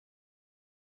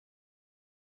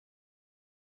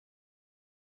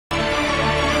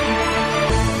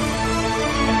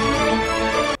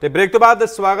तो ब्रेक तो बाद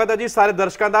स्वागत है जी सारे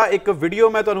दर्शकों का। एक वीडियो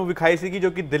मैं तुहानूं विखाई सी जो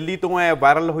कि दिल्ली तो है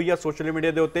वायरल हुई है सोशल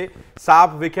मीडिया के उत्ते।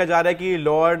 साफ वेख्या जा रहा है कि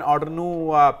लॉ एंड ऑर्डर नूं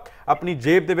अपनी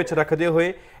जेब दे विच रखदे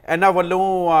होए इन्हां वल्लों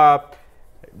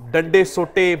डंडे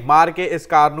सोटे मार के इस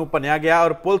कार नूं भन्निया गया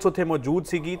और पुलिस उत्थे मौजूद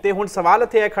सीगी। ते हुण सवाल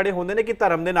इत्थे खड़े होंदे ने कि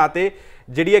धर्म के नाते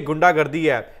जिहड़ी ये गुंडागर्दी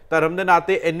है, धर्म के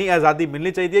नाते इन्नी आज़ादी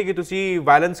मिलनी चाहिए कि तुसी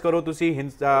वायलेंस करो, तुसी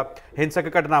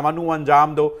हिंसक घटनावां नूं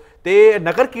अंजाम दो। तो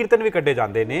नगर कीर्तन भी कड्डे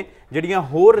जाते हैं, जिहड़ियां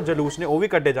होर जलूस ने वो भी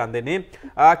कड्डे जाते हैं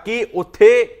कि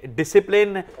उत्थे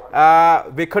डिसिपलिन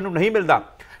वेखण नूं नहीं मिलता।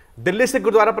 दिल्ली सिख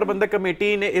गुरुद्वारा प्रबंधक कमेटी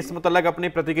ने इस मुतलक अपनी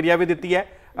प्रतिक्रिया भी दी है।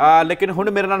 लेकिन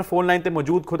हुण मेरे नाल फोन लाइन पर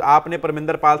मौजूद खुद आपने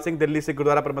परमिंदरपाल सिंह दिल्ली सिख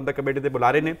गुरुद्वारा प्रबंधक कमेटी के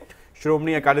बुलारे ने,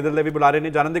 श्रोमणी अकाली दल के भी बुलारे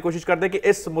ने, जानने की कोशिश करते कि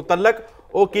इस मुतलक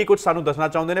वो की कुछ सानू दसना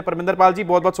चाहते हैं। परमिंदरपाल जी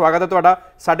बहुत बहुत स्वागत है तुहाडा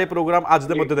साडे प्रोग्राम अज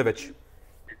दे मुद्दे दे विच।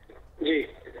 जी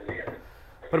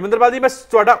परमिंदरपाल जी मैं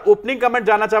तुहाडा ओपनिंग कमेंट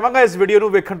जानना चाहांगा इस वीडियो नूं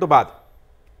वेखण तो बाद।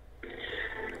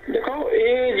 देखो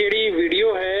ये जिहड़ी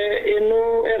वीडियो है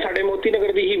साडे मोती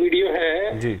नगर की ही वीडियो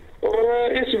है जी।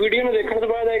 और इस वीडियो में देखने तो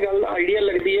बाद ये गल आइडिया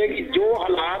लगती है कि जो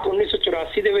हालात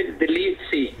 1984 दे विच दिल्ली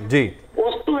सी जी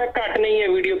उस तो घट नहीं है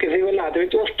वीडियो किसी भी हालात में।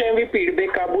 उस टाइम भी भीड़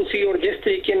बेकाबू सी और जिस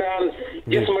तरीके नाल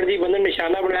जिस मर्जी बंदे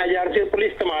निशाना बनाया जा रहा सी,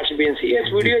 पुलिस तमाशबीन सी। इस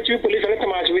वीडियो च भी पुलिस वाले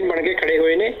तमाशबीन बन के खड़े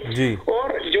हुए ने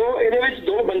और जो इहदे विच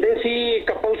दो बंदे सी,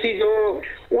 कपल सी, जो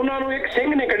उन्होंने एक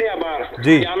सिंह ने कढ़िया बाहर,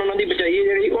 जान उन्होंने बचाई है,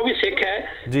 जिहड़ी वो भी सिख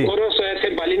है और उस इत्थे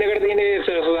बाली नगर दे ने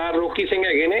सरदार रोकी सिंह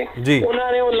हैगे ने,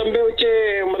 उन्होंने वो लंबे उच्चे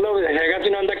मतलब हैगा सी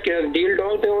उन्हां दा डील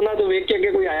डॉल ते उन्हां तो वेख के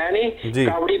अगे कोई आया नहीं,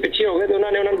 कावड़ी पीछे हो गए तो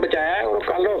उन्होंने उन्हें बचाया और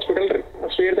कल हॉस्पिटल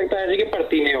सवेर तक आया कि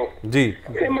भर्ती ने वो जी।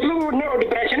 मतलब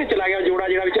डिप्रेशन में चला गया जोड़ा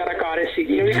जो बेचारा कार सी,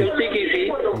 गलती की सी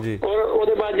और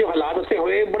उसके बाद जो हालात उत्ते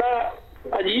होए बड़ा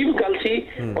अजीब गल सी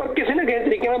और किसी न किसी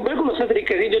तरीके बिल्कुल उस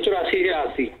तरीके से जो 84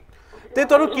 हालात सी। ਤੇ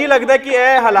ਤੁਹਾਨੂੰ ਕੀ ਲੱਗਦਾ ਕਿ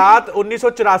ਇਹ ਹਾਲਾਤ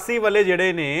 1984 ਵਾਲੇ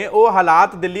ਜਿਹੜੇ ਨੇ ਉਹ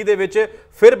ਹਾਲਾਤ ਦਿੱਲੀ ਦੇ ਵਿੱਚ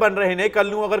ਫਿਰ ਬਣ ਰਹੇ ਨੇ? ਕੱਲ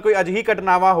ਨੂੰ ਅਗਰ ਕੋਈ ਅਜਿਹੀ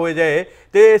ਘਟਨਾਵਾਂ ਹੋ ਜਾਏ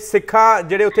ਤੇ ਸਿੱਖਾਂ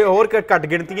ਜਿਹੜੇ ਉੱਥੇ ਹੋਰ ਘੱਟ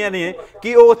ਗਿਣਤੀਆਂ ਨੇ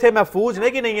ਕਿ ਉਹ ਉੱਥੇ ਮਹਿਫੂਜ਼ ਨੇ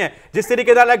ਕਿ ਨਹੀਂ ਹੈ? ਜਿਸ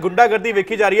ਤਰੀਕੇ ਨਾਲ ਗੁੰਡਾਗਰਦੀ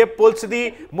ਵੇਖੀ ਜਾ ਰਹੀ ਹੈ ਪੁਲਿਸ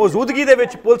ਦੀ ਮੌਜੂਦਗੀ ਦੇ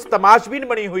ਵਿੱਚ, ਪੁਲਿਸ ਤਮਾਸ਼ਬੀਨ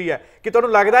ਬਣੀ ਹੋਈ ਹੈ, ਕਿ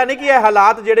ਤੁਹਾਨੂੰ ਲੱਗਦਾ ਨਹੀਂ ਕਿ ਇਹ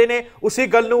ਹਾਲਾਤ ਜਿਹੜੇ ਨੇ ਉਸੇ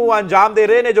ਗੱਲ ਨੂੰ ਅੰਜਾਮ ਦੇ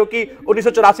ਰਹੇ ਨੇ ਜੋ ਕਿ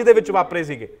 1984 ਦੇ ਵਿੱਚ ਵਾਪਰੇ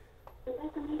ਸੀਗੇ?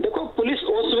 देखो पुलिस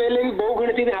उस वेले भी बहु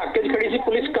गिणती के हक खड़ी सी,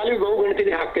 पुलिस कल भी बहु गिणती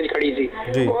के हक खड़ी सी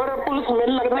और पुलिस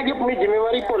मैंने लगता है कि अपनी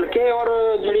जिम्मेवारी भुल के और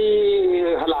जी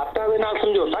हालातों के नाल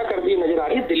समझौता करती नजर आ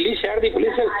रही है। दिल्ली शहर की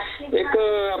पुलिस एक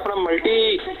अपना मल्टी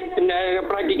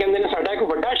अपना की कहते हैं साडा एक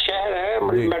बड़ा शहर है,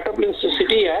 मेट्रोपोलिटन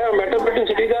सिटी है और मेट्रोपोलिटन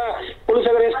सिटी का पुलिस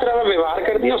अगर इस तरह का व्यवहार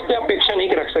करती है उस पर अपेक्षा नहीं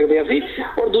रख सकते असी।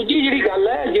 और दूजी जी गल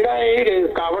है जिहड़ा ये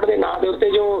कावड़ के नाम के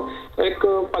उत्ते जो एक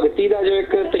भगती का जो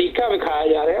एक तरीका विखाया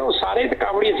जा रहा है वो सारे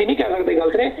कावड़ी असी नहीं कह सकते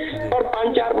गलत ने, और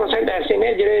 5-4% ऐसे ने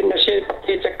जिहड़े नशे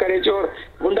पत्ते चक्कर और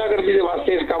गुंडागर्दी के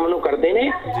वास्ते इस काम करते हैं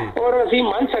और असी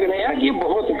मान सकते हैं कि ये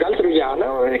बहुत गलत रुझान है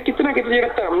और कितना कितना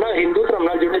जो धर्म नाल हिंदू धर्म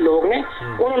नाल जुड़े लोग ने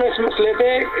उन्होंने इस मसले पे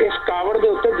इस कावड़ के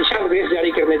उत्ते दिशा निर्देश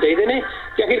जारी करने चाहिए ने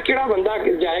कि आखिर किहड़ा बंदा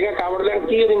जाएगा कावड़ लैण,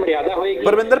 की उहदी मर्यादा होएगी।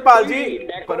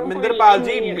 परमिंदरपाल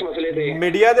जी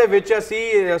मीडिया दे विच असी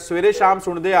सवेरे शाम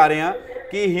सुनते आ रहे हैं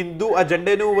कि हिंदू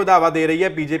एजेंडे नूं वधावा दे रही है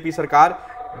बीजेपी सरकार।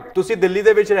 तुसी दिल्ली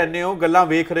दे विच रहने हो, गल्लां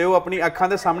वेख रहे हो, अपनी अखां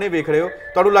दे सामने वेख रहे हो,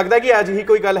 तुहानूं लगदा कि अजिही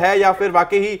कोई गल है या फिर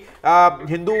वाकई ही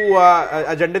हिंदू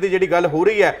एजेंडे की जिहड़ी गल हो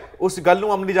रही है उस गल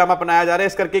नूं अमली जामा अपनाया जा रहा है,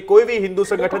 इस करके कोई भी हिंदू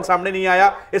संगठन सामने नहीं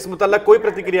आया, इस मुतल्लक कोई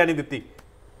प्रतिक्रिया नहीं दी?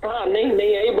 हाँ नहीं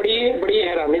आई बड़ी बड़ी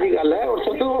हैरानी की गल है और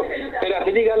सब तो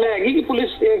हैरानी की गल है कि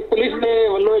पुलिस के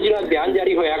वालों जो बयान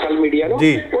जारी होया कल मीडिया को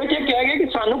वो कह गया कि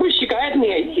सानू कोई शिकायत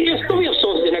नहीं आई। इस तो भी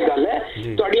अफसोसजनक गल है,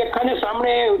 तुहाडी अखां दे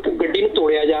सामने गड्डी नूं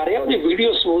तोड़िया जा रहा है, उसदी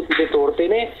वीडियो सबूत दे तौर ते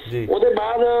ने, उसदे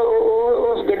बाद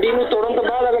उस गड्डी नूं तोड़न तो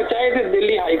बाद अगर चाहे तो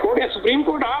दिल्ली हाई कोर्ट या सुप्रीम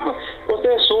कोर्ट आप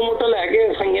उसते सो मोटो लैके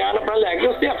संज्ञान अपना लैके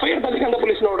उसते FIR दर्ज करने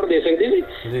पुलिस ने ऑर्डर दे सकती थी।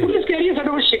 पुलिस कह रही है साडे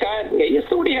कोल शिकायत नहीं आई, इस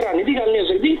तो बड़ी हैरानी की गल नहीं हो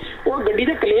सकती। और गड्डी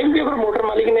का क्लेम भी अगर मोटर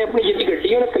मालिक ने अपनी जिहड़ी गड्डी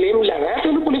है क्लेम लेना है तो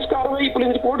उन्हें पुलिस कार्रवाई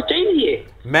पुलिस रिपोर्ट चाहिए।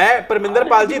 मैं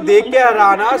परमिंदरपाल जी देख के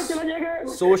हैरान हाँ,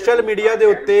 सोशल मीडिया के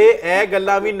उत्ते यह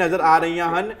गल्लां भी नजर आ रही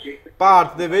हैं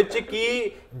भारत दे विच कि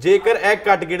जेकर यह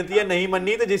घट गिणतियां नहीं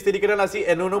मन्नी तो जिस तरीके नाल असीं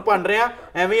इन्हां नूं भन रहे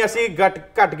हैं एवें असीं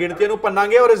घट गिणतियां नूं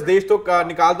भन्नांगे और इस देश तो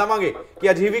निकाल देवांगे, कि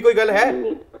अजी भी कोई गल है?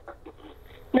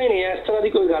 नहीं इस तरह की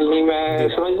कोई गल नहीं मैं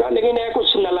समझदा, लेकिन यह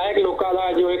कुछ नलायक लोगों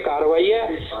का जो एक कार्रवाई है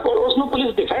और उसनूं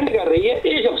पुलिस डिफेंड कर रही है,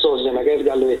 ये अफसोसजनक है इस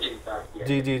गल विच।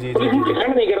 जी पुलिस नूं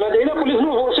डिफेंड नहीं करना चाहिए, पुलिस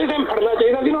नूं उसे टाइम फड़ना चाहिए,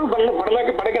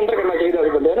 फड़ के अंदर करना चाहिए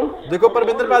बंदे नूं। देखो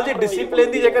परमिंदरपाल जी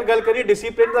डिसिपलिन की जेकर गल करिए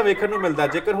डिसिपलिन का वेखण नूं मिलदा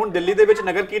जेकर हुण दिल्ली दे विच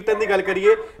नगर कीर्तन की गल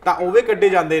करिए तां ओवे कड्ढे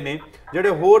जांदे ने ਜਿਹੜੇ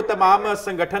ਹੋਰ तमाम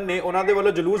संगठन ने ਉਹਨਾਂ ਦੇ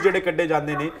ਵੱਲੋਂ ਜਲੂਸ ਜਿਹੜੇ ਕੱਢੇ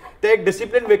ਜਾਂਦੇ ਨੇ ਤੇ ਇੱਕ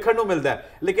ਡਿਸਪਲਿਨ ਵੇਖਣ ਨੂੰ ਮਿਲਦਾ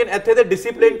ਲੇਕਿਨ ਇੱਥੇ ਦੇ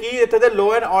ਡਿਸਪਲਿਨ ਕੀ ਇੱਥੇ ਦੇ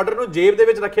ਲਾਅ ਐਂਡ ਆਰਡਰ ਨੂੰ ਜੇਬ ਦੇ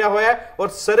ਵਿੱਚ ਰੱਖਿਆ ਹੋਇਆ ਹੈ ਔਰ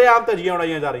ਸਰੇਆਮ ਧੱਜੀਆਂ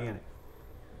ਉਡਾਈਆਂ ਜਾ ਰਹੀਆਂ ਨੇ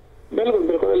ਬਿਲਕੁਲ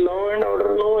ਬਿਲਕੁਲ ਲਾਅ ਐਂਡ ਆਰਡਰ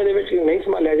ਨੂੰ ਇਹਦੇ ਵਿੱਚ ਨਹੀਂ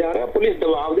ਸੰਭਾਲਿਆ ਜਾ ਰਿਹਾ ਪੁਲਿਸ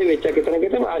ਦਬਾਅ ਦੇ ਵਿੱਚ ਹੈ ਕਿਤੇ ਨਾ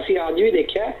ਕਿਤੇ ਅਸੀਂ ਅੱਜ ਵੀ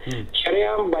ਦੇਖਿਆ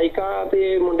ਸ਼ਰੇਆਮ ਬਾਈਕਾਂ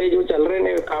ਤੇ ਮੁੰਡੇ ਜੋ ਚੱਲ ਰਹੇ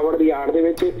ਨੇ ਕਾਵੜ ਦੀ ਆੜ ਦੇ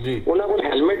ਵਿੱਚ ਉਹਨਾਂ ਕੋਲ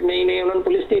ਹੈਲਮਟ ਨਹੀਂ ਨੇ ਉਹਨਾਂ ਨੂੰ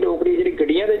ਪੁਲਿਸ ਦੀ ਰੋਕ ਰਹੀ ਜਿਹੜੀ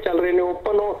ਗੱਡੀਆਂ ਤੇ ਚੱਲ ਰਹੇ ਨੇ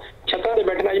ਓਪਨ ਉਹ ਛੱਤਾਂ ਤੇ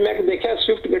ਬੈਠਣਾ ਅੱਜ ਮੈਂ ਦੇਖਿਆ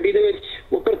ਸਵਿਫਟ ਗੱਡੀ ਦੇ ਵਿੱਚ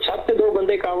ਉੱਪਰ ਛੱਤ ਤੇ ਦੋ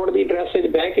ਬੰਦੇ ਕਾਵੜ ਦੀ ਡਰੈਸ ਵਿੱਚ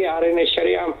ਬਹਿ ਕੇ ਆ ਰਹੇ ਨੇ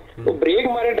ਸ਼ਰੇਆਮ ਉਹ ਬ੍ਰੇਕ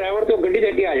ਮਾਰੇ ਡਰਾਈਵਰ ਤੇ ਉਹ ਗੱਡੀ ਦੇ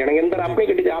ਅੱਗੇ ਆ ਜਾਣਗੇ ਅੰਦਰ ਆਪਣੀ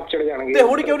ਗੱਡੀ ਤੇ ਆਪ ਚੜ ਜਾਣਗੇ ਤੇ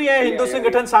ਹੁਣ ਕਿਉਂ ਨਹੀਂ ਇਹ ਹਿੰਦੂ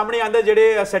ਸੰਗਠਨ ਸਾਹਮਣੇ ਆਂਦੇ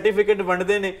ਜਿਹੜੇ ਸਰਟੀਫਿਕੇਟ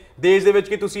ਵੰਡਦੇ ਨੇ ਦੇਸ਼ ਦੇ ਵਿੱਚ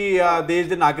ਕਿ ਤੁਸੀਂ ਦੇਸ਼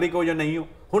ਦੇ ਨਾਗਰਿਕ ਹੋ ਜਾਂ ਨਹੀਂ ਹੋ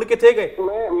ਹੁਣ ਕਿੱਥੇ ਗਏ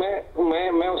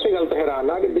मैं उसी गल तो हैरान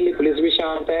हाँ कि दिल्ली पुलिस भी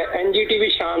शांत है एनजीटी भी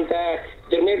शांत है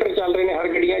जनरेटर चल रहे हैं हर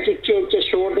गड्डियां उच्चे उच्चे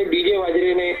शोर के डीजे बज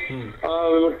रहे ने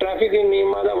ट्रैफिक के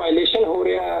नियमों का वायलेशन हो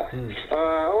रहा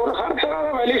है और हर तरह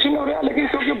का वायलेशन हो रहा है लेकिन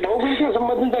क्योंकि बहुगिणती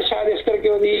संबंधित है शायद इस करके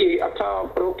वो अखा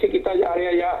परोखे किया जा रहा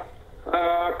है या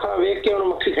ਅੱਖਾਂ ਵੇਖ ਕੇ ਉਹਨੂੰ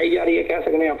ਮੱਖੀ ਖਾਈ ਜਾ ਰਹੀ ਹੈ ਕਹਿ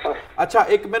ਸਕਦੇ ਆਪਾਂ ਅੱਛਾ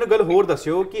ਇੱਕ ਮੈਨੂੰ ਗੱਲ ਹੋਰ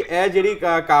ਦੱਸਿਓ ਕਿ ਇਹ ਜਿਹੜੀ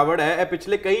ਕਾਵੜ ਹੈ ਇਹ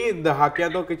ਪਿਛਲੇ ਕਈ ਦਹਾਕਿਆਂ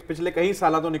ਤੋਂ ਪਿਛਲੇ ਕਈ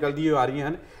ਸਾਲਾਂ ਤੋਂ ਨਿਕਲਦੀ ਆ ਰਹੀਆਂ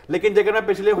ਹਨ ਲੇਕਿਨ ਜੇਕਰ ਮੈਂ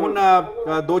ਪਿਛਲੇ ਹੁਣ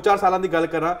 2-4 ਸਾਲਾਂ ਦੀ ਗੱਲ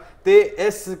ਕਰਾਂ ਤੇ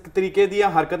ਇਸ ਤਰੀਕੇ ਦੀਆਂ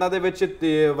ਹਰਕਤਾਂ ਦੇ ਵਿੱਚ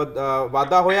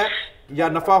ਵਾਧਾ ਹੋਇਆ ਜਾਂ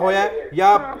ਨਫਾ ਹੋਇਆ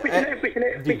ਜਾਂ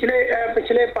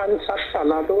ਪਿਛਲੇ 5-7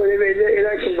 ਸਾਲਾਂ ਤੋਂ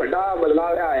ਇਹਦਾ ਇੱਕ ਵੱਡਾ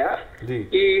ਬਦਲਾਅ ਆਇਆ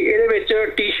ਕਿ ਇਹਦੇ ਵਿੱਚ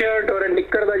ਟੀ-ਸ਼ਰਟ ਔਰ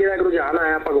ਨਿੱਕਰ ਦਾ ਜਿਹੜਾ ਰੁਝਾਨ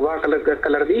ਆਇਆ ਭਗਵਾ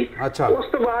ਕਲਰ ਦੀ ਉਸ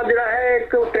ਤੋਂ ਬਾਅਦ ਜਿਹੜਾ ਹੈ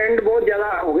ਇੱਕ ਟ੍ਰੈਂਡ ਬਹੁਤ ਜ਼ਿਆਦਾ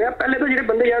ਹੋ ਗਿਆ ਪਹਿਲੇ ਤਾਂ ਜਿਹੜੇ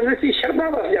ਬੰਦੇ ਜਾਂਦੇ ਸੀ ਸ਼ਰਧਾ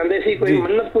ਵਸ ਜਾਂਦੇ ਸੀ ਕੋਈ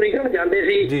ਮੰਨਤ ਪੂਰੀ ਕਰਨ ਜਾਂਦੇ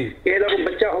ਸੀ ਕਿ ਇਹਦਾ ਕੋਈ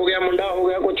ਬੱਚਾ ਹੋ ਗਿਆ ਮੁੰਡਾ ਹੋ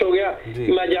ਗਿਆ ਕੁਝ ਹੋ ਗਿਆ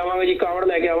ਮੈਂ ਜਾਵਾਂਗਾ ਜੀ ਕਾਵੜ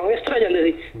ਲੈ ਕੇ ਆਵਾਂਗਾ ਇਸ ਤਰ੍ਹਾਂ ਜਾਂਦੇ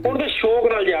ਸੀ ਹੁਣ ਤਾਂ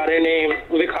ਸ਼ੌਕ ਨਾਲ ਜਾ ਰਹੇ ਨੇ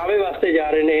ਵਿਖਾਵੇ ਵਾਸਤੇ ਜਾ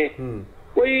ਰਹੇ ਨੇ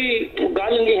ਕੋਈ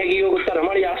ਗੱਲ ਨਹੀਂ ਹੈਗੀ ਉਹ ਧਰਮ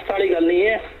ਵਾਲੀ ਆਸਥਾ ਵਾਲੀ ਗੱਲ ਨਹੀਂ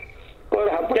ਹੈ ਔਰ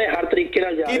ਆਪਣੇ ਹਰ ਤਰੀਕੇ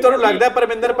ਨਾਲ ਜਾ ਕੀ ਤੁਹਾਨੂੰ ਲੱਗਦਾ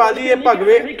ਪਰਮਿੰਦਰਪਾਲ ਜੀ ਇਹ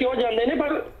ਭਗਵੇ ਕਿਉਂ ਜਾਂਦੇ ਨੇ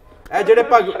ਪਰ ਇਹ ਜਿਹੜੇ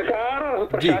ਸਰਕਾਰ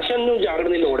ਪ੍ਰਸ਼ਾਸਨ ਨੂੰ ਜਾਗਣ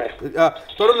ਦੀ ਲੋੜ ਹੈ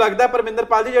ਤੁਹਾਨੂੰ ਲੱਗਦਾ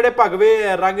ਪਰਮਿੰਦਰਪਾਲ ਜੀ ਜਿਹੜੇ ਭਗਵੇ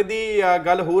ਰੰਗ ਦੀ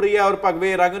ਗੱਲ ਹੋ ਰਹੀ ਹੈ ਔਰ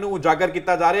ਭਗਵੇ ਰੰਗ ਨੂੰ ਉਜਾਗਰ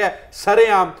ਕੀਤਾ ਜਾ ਰਿਹਾ ਹੈ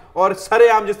ਸਰੇਆਮ ਔਰ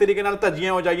ਸਰੇਆਮ ਜਿਸ ਤਰੀਕੇ ਨਾਲ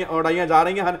ਧੱਜੀਆਂ ਉਡਾਈਆਂ ਜਾ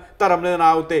ਰਹੀਆਂ ਹਨ ਧਰਮ ਦੇ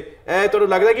ਨਾਂ ਉੱਤੇ ਇਹ ਤੁਹਾਨੂੰ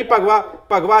ਲੱਗਦਾ ਕਿ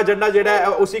ਭਗਵਾ ਏਜੰਡਾ ਜਿਹੜਾ ਹੈ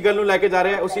ਉਸੇ ਗੱਲ ਨੂੰ ਲੈ ਕੇ ਜਾ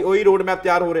ਰਿਹਾ ਹੈ ਉਹੀ ਰੋਡ ਮੈਪ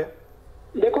ਤਿਆਰ ਹੋ ਰਿਹਾ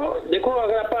देखो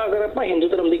अगर आप हिंदू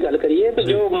धर्म की गल करिए तो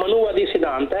जो मनुवादी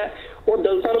सिद्धांत है वो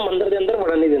दलितां नूं मंदिर दे अंदर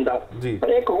वड़न नहीं दिंदा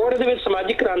पर एक होर इहदे विच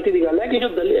समाजिक क्रांति की गल है कि जो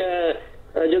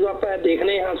जो आप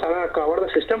देखने हाँ सारा कावड़ का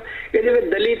सिस्टम ये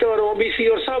दलित और ओबीसी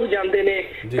और सब जानते ने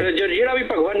जो भी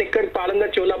भगवा निक्कर पा लेंदा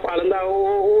चोला पा लेंदा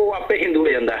वो आपे हिंदू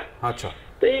हो जाता है अच्छा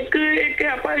तो एक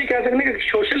आप कह सकते हैं कि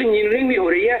सोशल इंजीनियरिंग भी हो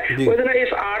रही है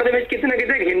इस आड़ दे विच किते ना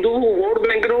किते हिंदू वोट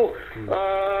बैंक नूं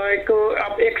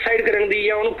एक साइड करन दी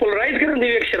या उहनूं पोलराइज करन दी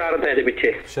एक शरारत है इहदे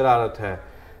पिछे शरारत है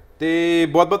ते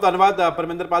बहुत बहुत धन्यवाद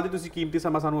परमिंदरपाल जी तुसीं कीमती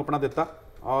समा सानूं अपना दिता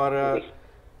और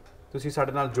ਤੁਸੀਂ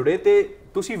ਸਾਡੇ ਨਾਲ ਜੁੜੇ ਤੇ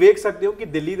ਤੁਸੀਂ ਵੇਖ ਸਕਦੇ ਹੋ ਕਿ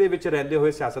ਦਿੱਲੀ ਦੇ ਵਿੱਚ ਰਹਿੰਦੇ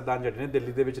ਹੋਏ ਸਿਆਸਤਦਾਨ ਜਿਹੜੇ ਨੇ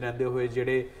ਦਿੱਲੀ ਦੇ ਵਿੱਚ ਰਹਿੰਦੇ ਹੋਏ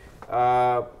ਜਿਹੜੇ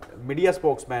ਮੀਡੀਆ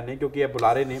ਸਪੋਕਸਮੈਨ ਨੇ ਕਿਉਂਕਿ ਇਹ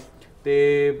ਬੁਲਾਰੇ ਨੇ ਤੇ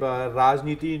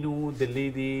ਰਾਜਨੀਤੀ ਨੂੰ ਦਿੱਲੀ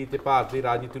ਦੀ ਤੇ ਭਾਰਤ ਦੀ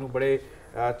ਰਾਜਨੀਤੀ ਨੂੰ ਬੜੇ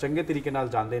ਚੰਗੇ ਤਰੀਕੇ ਨਾਲ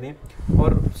ਜਾਣਦੇ ਨੇ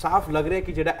ਔਰ ਸਾਫ਼ ਲੱਗ ਰਿਹਾ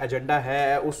ਕਿ ਜਿਹੜਾ ਏਜੰਡਾ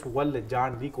ਹੈ ਉਸ ਵੱਲ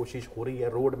ਜਾਣ ਦੀ ਕੋਸ਼ਿਸ਼ ਹੋ ਰਹੀ ਹੈ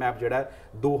ਰੋਡ ਮੈਪ ਜਿਹੜਾ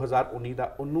 2019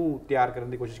 ਦਾ ਉਹਨੂੰ ਤਿਆਰ ਕਰਨ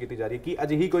ਦੀ ਕੋਸ਼ਿਸ਼ ਕੀਤੀ ਜਾ ਰਹੀ ਹੈ ਕਿ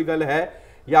ਅਜਿਹੀ ਕੋਈ ਗੱਲ ਹੈ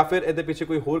ਜਾਂ ਫਿਰ ਇਹਦੇ ਪਿੱਛੇ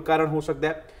ਕੋਈ ਹੋਰ ਕਾਰਨ ਹੋ ਸਕਦਾ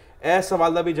ਹੈ इस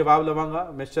सवाल का भी जवाब लवांगा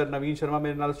मिस्टर नवीन शर्मा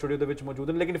मेरे नाल स्टूडियो दे विच मौजूद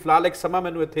हैं लेकिन फिलहाल एक समा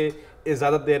मैनूं इत्थे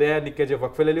इजाजत दे रहा है निक्के जे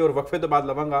वक्फे ले लियो और वक्फे तो बाद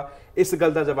लवांगा इस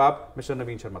गल का जवाब मिस्टर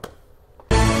नवीन शर्मा तो